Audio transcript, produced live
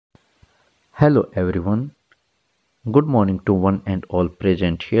Hello everyone. Good morning to one and all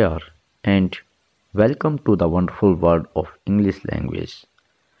present here and welcome to the wonderful world of English language.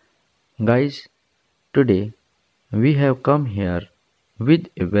 Guys, today we have come here with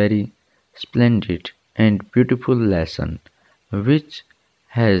a very splendid and beautiful lesson which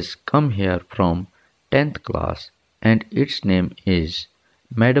has come here from 10th class and its name is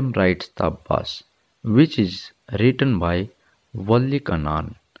Madam Rides the Bus, which is written by Valli.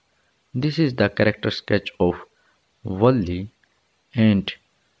 This is the character sketch of Valli, and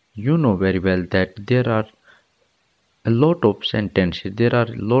you know very well that there are a lot of sentences, there are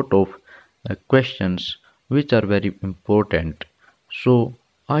a lot of questions which are very important. So,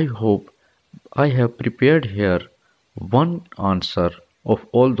 I hope I have prepared here one answer of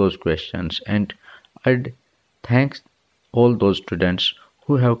all those questions, and I'd thanks all those students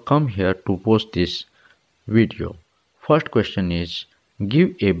who have come here to watch this video. First question is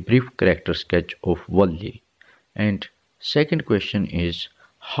give a brief character sketch of Valli. And second question is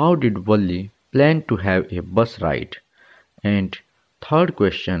how did Valli plan to have a bus ride? And third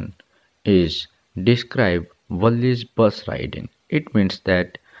question is describe Valli's bus riding. It means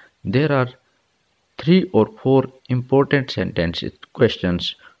that there are three or four important sentences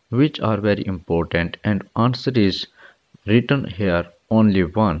questions which are very important and answer is written here only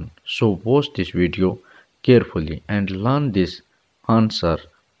one. So watch this video carefully and learn this answer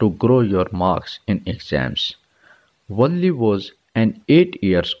to grow your marks in exams. Valli was an 8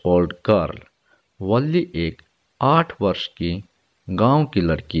 years old girl. वल्ली एक 8 वर्ष की गांव की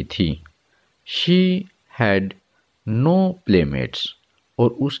लड़की थी। She had no playmates और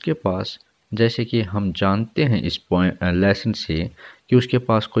उसके पास, जैसे कि हम जानते हैं इस लेसन से कि उसके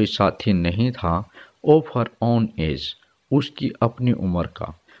पास कोई साथी नहीं था। ऑफ हर ओन एज, उसकी अपनी उम्र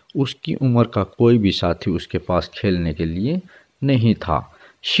का, उसकी उम्र का कोई भी साथी उसके पास खेलने के लिए नहीं था।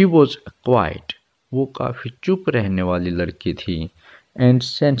 शी वॉज क्वाइट, वो काफ़ी चुप रहने वाली लड़की थी। एंड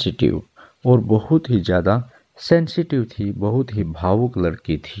सेंसिटिव, और बहुत ही ज़्यादा सेंसिटिव थी, बहुत ही भावुक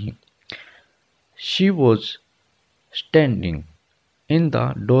लड़की थी। She was standing in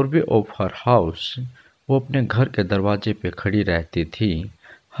the doorway of her house, वो अपने घर के दरवाजे पे खड़ी रहती थी।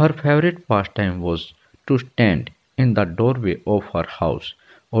 हर favourite pass time was to stand in the doorway of her house,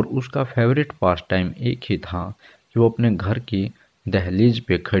 और उसका फेवरेट पास टाइम एक ही था कि वो अपने घर की दहलीज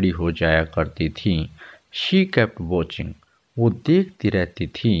पे खड़ी हो जाया करती थी। शी केप्ट वॉचिंग, वो देखती रहती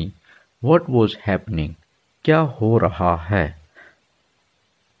थी। व्हाट वॉज हैपनिंग, क्या हो रहा है।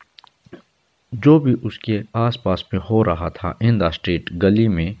 जो भी उसके आसपास में हो रहा था, इन द स्ट्रीट, गली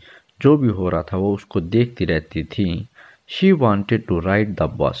में जो भी हो रहा था वो उसको देखती रहती थी। She wanted to ride the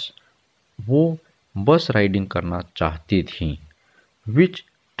bus, वो बस राइडिंग करना चाहती थी। विच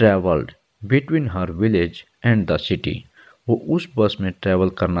travelled between her village and the city, वो उस बस में ट्रैवल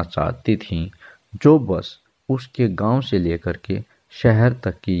करना चाहती थी जो बस उसके गांव से लेकर के शहर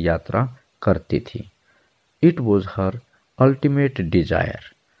तक की यात्रा करती थी। It was her ultimate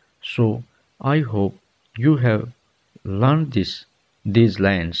Dzire. So I hope you have learn these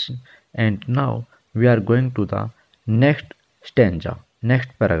lines and now we are going to the next stanza,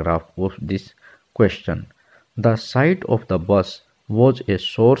 next paragraph of this question. The sight of the bus was a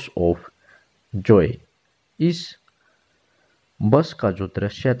source of joy. इस बस का जो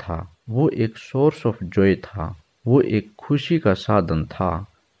दृश्य था वो एक source of Joy था, वो एक खुशी का साधन था।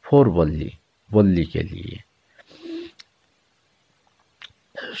 फॉर वल्ली, वल्ली के लिए।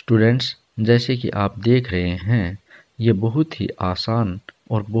 स्टूडेंट्स, जैसे कि आप देख रहे हैं ये बहुत ही आसान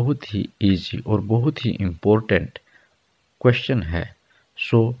और बहुत ही इजी और बहुत ही इम्पोर्टेंट क्वेश्चन है।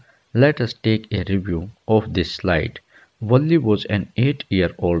 So let us take a review of this slide. Valli was an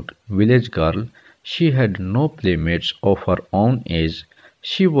 8-year-old village girl. She had no playmates of her own age.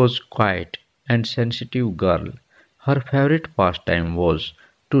 She was quiet and sensitive girl. Her favorite pastime was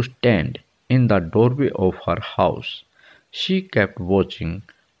to stand in the doorway of her house. She kept watching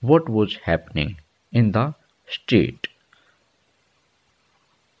what was happening in the street.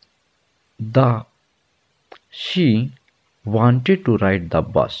 She wanted to ride the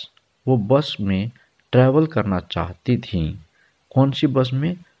bus. वो बस में travel करना चाहती थी। कौन सी बस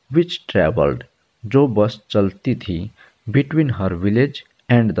में? Which traveled, जो बस चलती थी। Between her village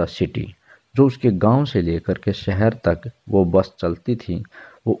and the city, जो उसके गांव से लेकर के शहर तक वो बस चलती थी,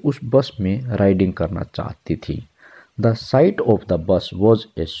 वो उस बस में राइडिंग करना चाहती थी। The site of the bus was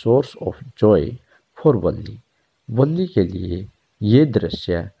a source of Joy for वल्ली। वल्ली के लिए ये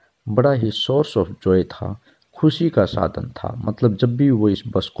दृश्य बड़ा ही सोर्स ऑफ जॉय था, खुशी का साधन था। मतलब जब भी वो इस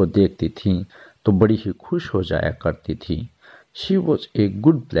बस को देखती थी तो बड़ी ही खुश हो जाया करती थी। She was a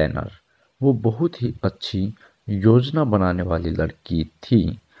good planner, वो बहुत ही अच्छी योजना बनाने वाली लड़की थी।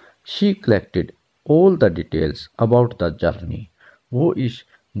 She collected all the details about the journey. वो इस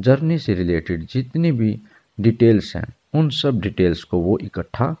जर्नी से रिलेटेड जितनी भी डिटेल्स हैं उन सब डिटेल्स को वो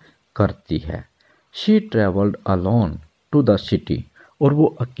इकट्ठा करती है। She travelled alone to the city, और वो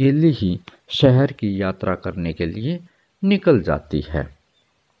अकेले ही शहर की यात्रा करने के लिए निकल जाती है।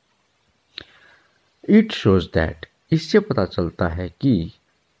 इट शोज दैट, इससे पता चलता है कि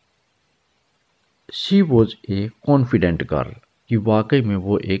she was a confident girl, कि वाकई में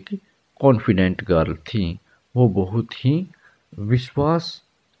वो एक कॉन्फिडेंट गर्ल थी। वो बहुत ही विश्वास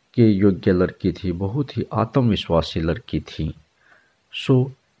के योग्य लड़की थी, बहुत ही आत्मविश्वासी लड़की थी।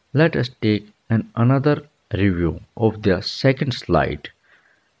 So let us take an another review of the second slide.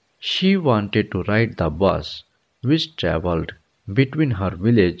 She wanted to ride the bus which travelled between her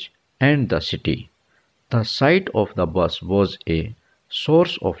village and the city. The sight of the bus was a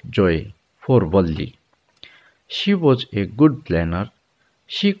source of joy for Valli. She was a good planner.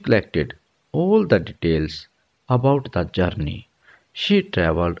 She collected all the details about the journey. She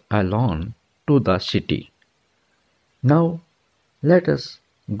travelled alone to the city. Now let us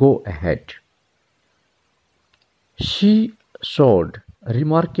go ahead. She showed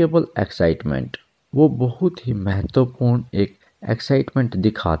remarkable excitement. वो बहुत ही महत्वपूर्ण एक excitement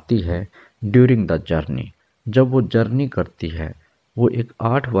दिखाती है during the journey. जब वो journey करती है, वो एक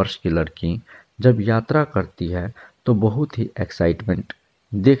 8 वर्ष की लड़की जब यात्रा करती है तो बहुत ही एक्साइटमेंट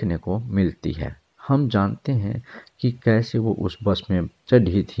देखने को मिलती है। हम जानते हैं कि कैसे वो उस बस में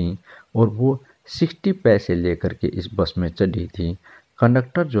चढ़ी थी और वो 60 पैसे लेकर के इस बस में चढ़ी थी।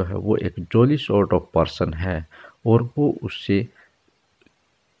 कंडक्टर जो है वो एक जॉली सॉर्ट ऑफ पर्सन है और वो उससे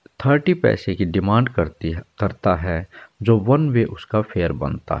 30 पैसे की डिमांड करता है, जो वन वे उसका फेयर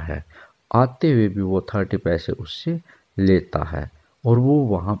बनता है। आते हुए भी वो 30 पैसे उससे लेता है और वो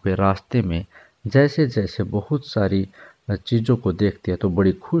वहाँ पे रास्ते में जैसे जैसे बहुत सारी चीज़ों को देखती है तो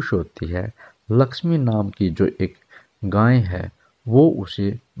बड़ी खुश होती है। लक्ष्मी नाम की जो एक गाय है वो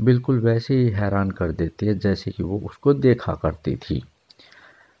उसे बिल्कुल वैसे ही हैरान कर देती है जैसे कि वो उसको देखा करती थी।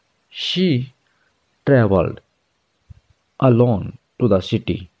 She travelled alone to the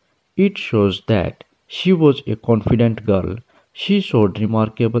city. It shows that she was a confident girl. She showed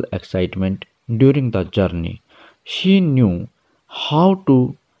remarkable excitement during the journey. She knew how to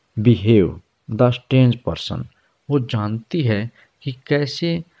behave the strange person. वो जानती है कि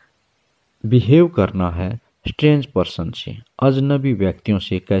कैसे बिहेव करना है स्ट्रेंज पर्सन से, अजनबी व्यक्तियों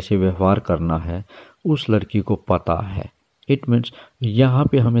से कैसे व्यवहार करना है उस लड़की को पता है। इट मीन्स यहाँ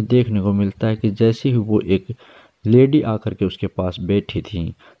पे हमें देखने को मिलता है कि जैसे ही वो एक लेडी आकर के उसके पास बैठी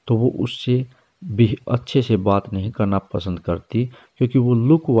थी तो वो उससे भी अच्छे से बात नहीं करना पसंद करती, क्योंकि वो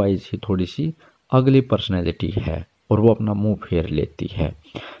लुक वाइज ही थोड़ी सी अगली पर्सनैलिटी है और वो अपना मुंह फेर लेती है।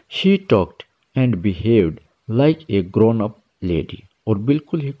 She talked and behaved like a grown up lady, और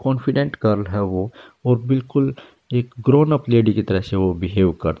बिल्कुल ही कॉन्फिडेंट गर्ल है वो और बिल्कुल एक ग्रोन अप लेडी की तरह से वो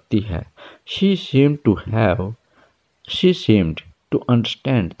बिहेव करती है। She seemed to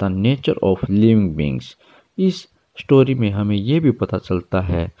understand the nature of living beings. इस स्टोरी में हमें ये भी पता चलता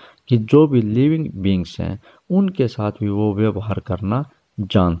है कि जो भी लिविंग बींग्स हैं उनके साथ भी वो व्यवहार करना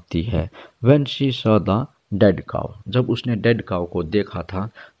जानती है। When she saw the dead cow, जब उसने डेड काउ को देखा था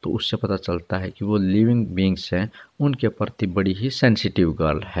तो उससे पता चलता है कि वो लिविंग बींग्स हैं, उनके प्रति बड़ी ही सेंसिटिव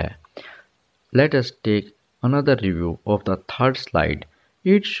गर्ल है। Let us take another review of the third slide.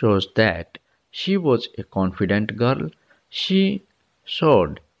 It shows that she was a confident girl. She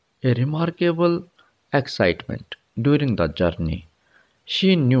showed a remarkable excitement during the journey. She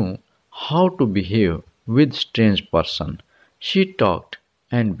knew how to behave with strange person. She talked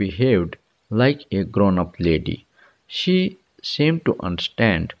and behaved like a grown-up lady. She seemed to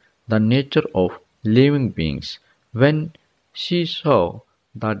understand the nature of living beings when she saw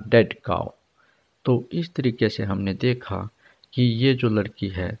the dead cow. तो इस तरीके से हमने देखा कि ये जो लड़की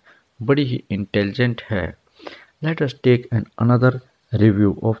है बड़ी ही इंटेलिजेंट है। Let us take another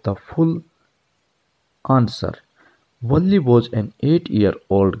review of the full answer. Valli was an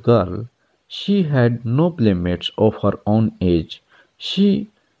 8-year-old girl. She had no playmates of her own age. She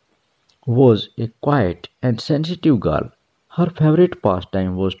was a quiet and sensitive girl. Her favorite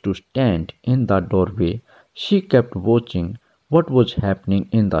pastime was to stand in the doorway. She kept watching what was happening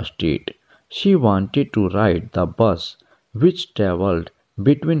in the street. She wanted to ride the bus which travelled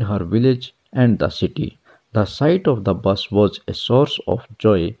between her village and the city. The sight of the bus was a source of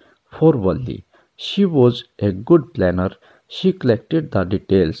joy for Valli. She was a good planner. She collected the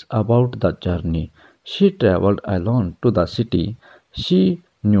details about the journey. She travelled alone to the city. She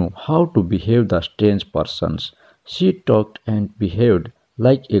knew how to behave the strange persons. She talked and behaved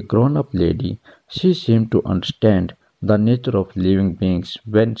like a grown-up lady. She seemed to understand the nature of living beings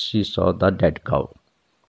when she saw the dead cow.